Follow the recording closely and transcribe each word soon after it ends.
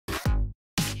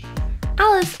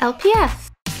Alice,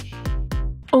 LPS.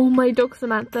 Oh my dog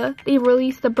Samantha, they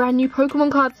released a brand new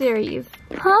Pokemon card series.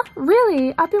 Huh?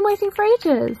 Really? I've been waiting for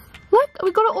ages. Look,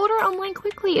 we gotta order it online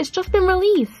quickly, it's just been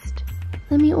released.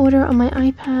 Let me order on my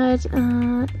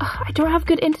iPad. I don't have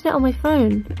good internet on my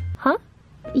phone. Huh?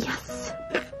 Yes.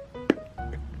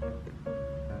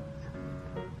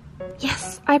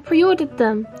 Yes, I pre-ordered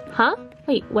them. Huh?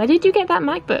 Wait, where did you get that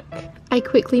MacBook? I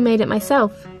quickly made it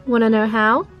myself. Wanna know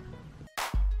how?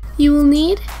 You will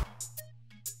need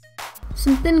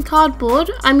some thin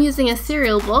cardboard, I'm using a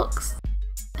cereal box,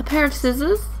 a pair of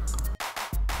scissors,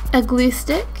 a glue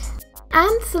stick,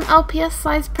 and some LPS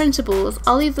size printables.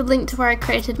 I'll leave the link to where I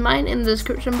created mine in the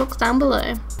description box down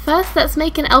below. First, let's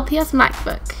make an LPS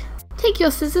MacBook. Take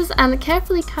your scissors and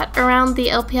carefully cut around the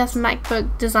LPS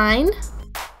MacBook design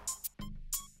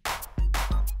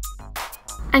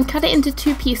and cut it into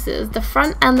two pieces, the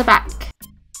front and the back.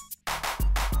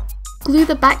 Glue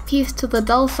the back piece to the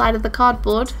dull side of the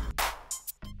cardboard.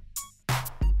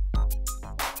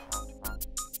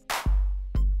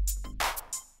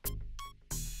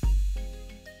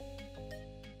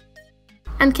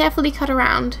 And carefully cut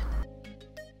around.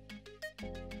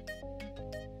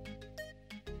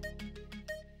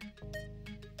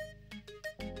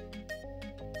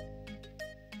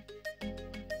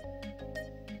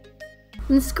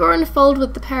 Then score and fold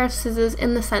with the pair of scissors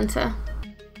in the center.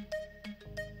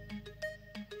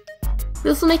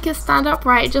 This will make it stand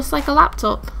upright just like a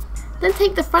laptop. Then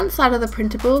take the front side of the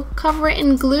printable, cover it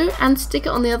in glue and stick it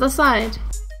on the other side.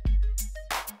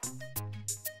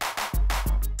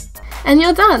 And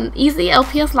you're done! Easy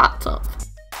LPS laptop.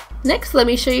 Next, let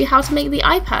me show you how to make the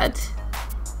iPad.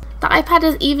 The iPad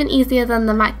is even easier than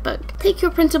the MacBook. Take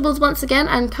your printables once again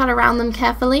and cut around them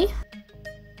carefully.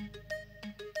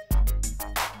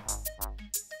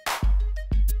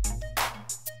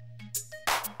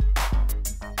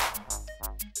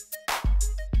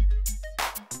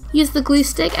 Use the glue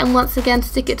stick and once again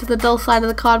stick it to the dull side of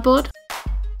the cardboard.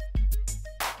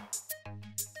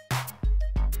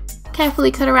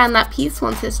 Carefully cut around that piece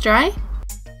once it's dry.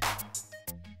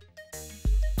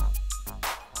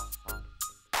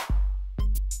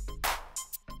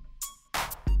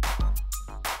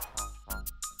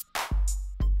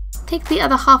 Take the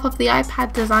other half of the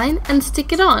iPad design and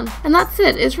stick it on. And that's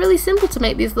it. It's really simple to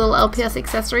make these little LPS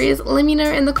accessories. Let me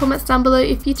know in the comments down below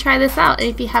if you try this out and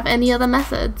if you have any other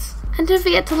methods. And don't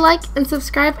forget to like and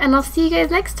subscribe, and I'll see you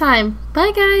guys next time.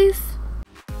 Bye guys!